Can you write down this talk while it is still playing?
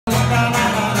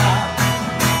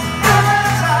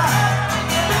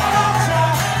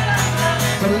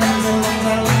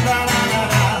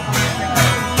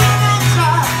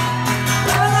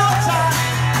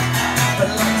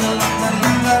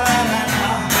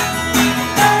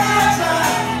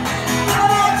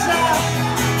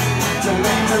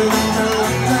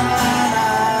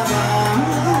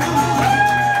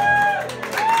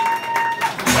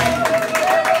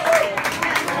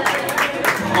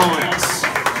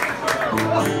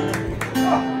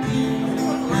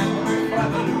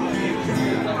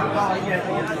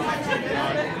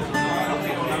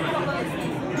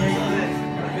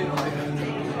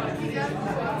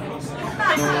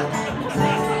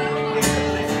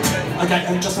Okay,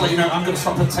 and just to let you know, I'm going to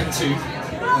stop at take 2,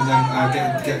 and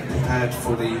then get prepared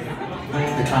for the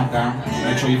countdown.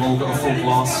 Make sure you've all got a full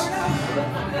glass.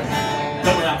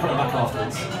 Don't worry, I'll put it back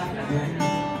afterwards.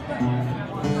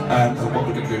 What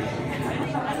we're going to do?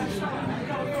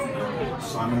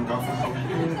 Simon and Garfunkel.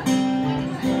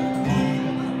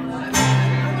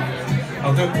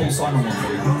 I'll do a Paul Simon one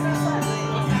for you.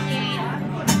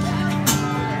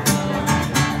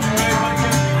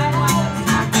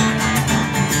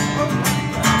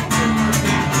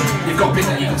 You've got a bit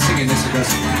that you can sing in this, I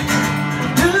guess.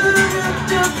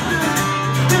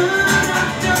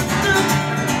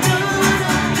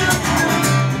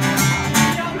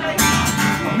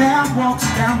 A man walks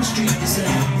down the street and says,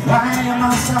 why am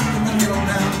I stuck in the middle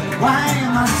now? Why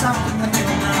am I stuck in the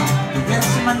middle now? The rest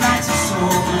of my nights are so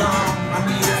long. I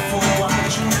need a full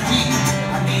opportunity.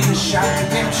 I need a shot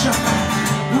at redemption.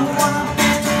 Who wanna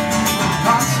bet?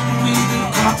 Carson Weedy,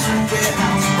 Carson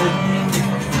Warehouse,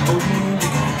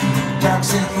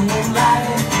 darks in the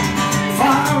moonlight,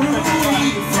 far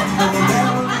away from the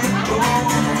velvet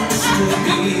doors.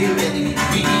 Be ready,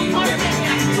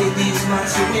 take these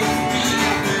months away from me.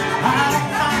 I don't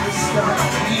want to start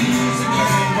music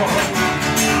anymore.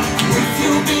 If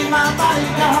you'll be my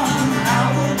bodyguard, I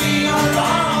will be your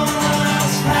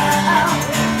long-lost pal.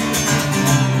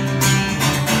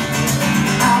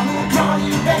 I will call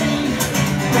you baby,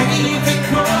 baby,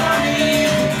 call me,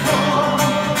 call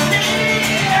me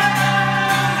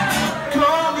out,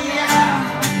 call me out,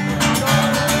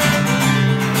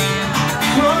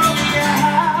 call me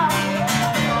out.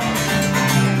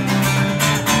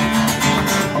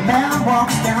 A man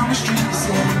walks down the street and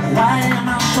said, why am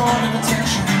I short of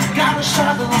attention? Got a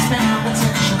shot that'll spend my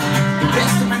attention. The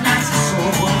rest of my nights are so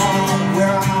long. Where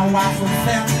are my wife and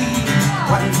family?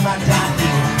 What if I die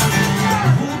here?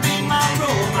 Who'll be my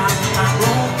role model?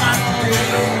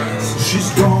 She's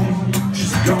gone,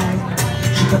 she's gone.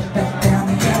 She got back down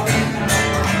the alley.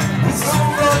 It's so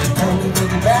good, only with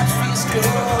the bad face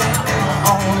girl.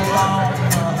 All along,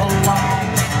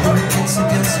 hurricanes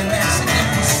against the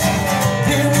Mexicans.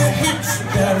 There were hits,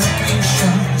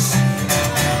 variations.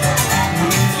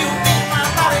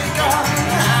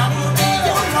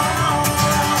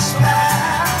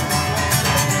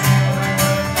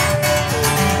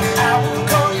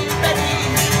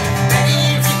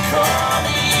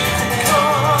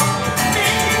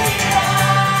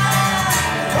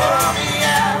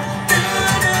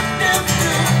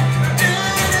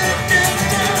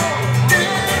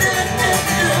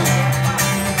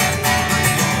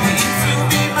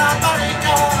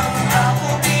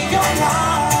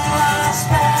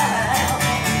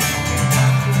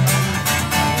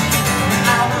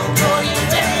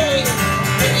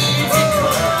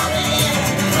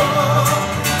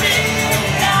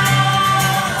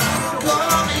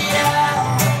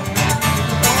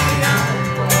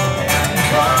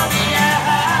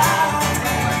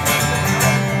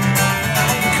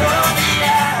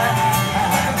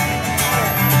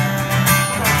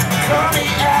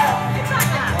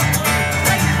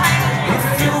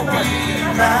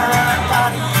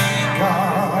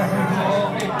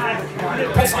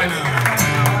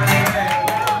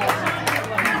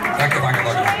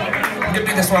 I'm going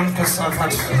to do this one because I've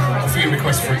had a few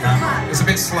requests for it now. It's a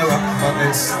bit slower, but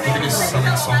it's the biggest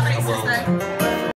selling song in the world.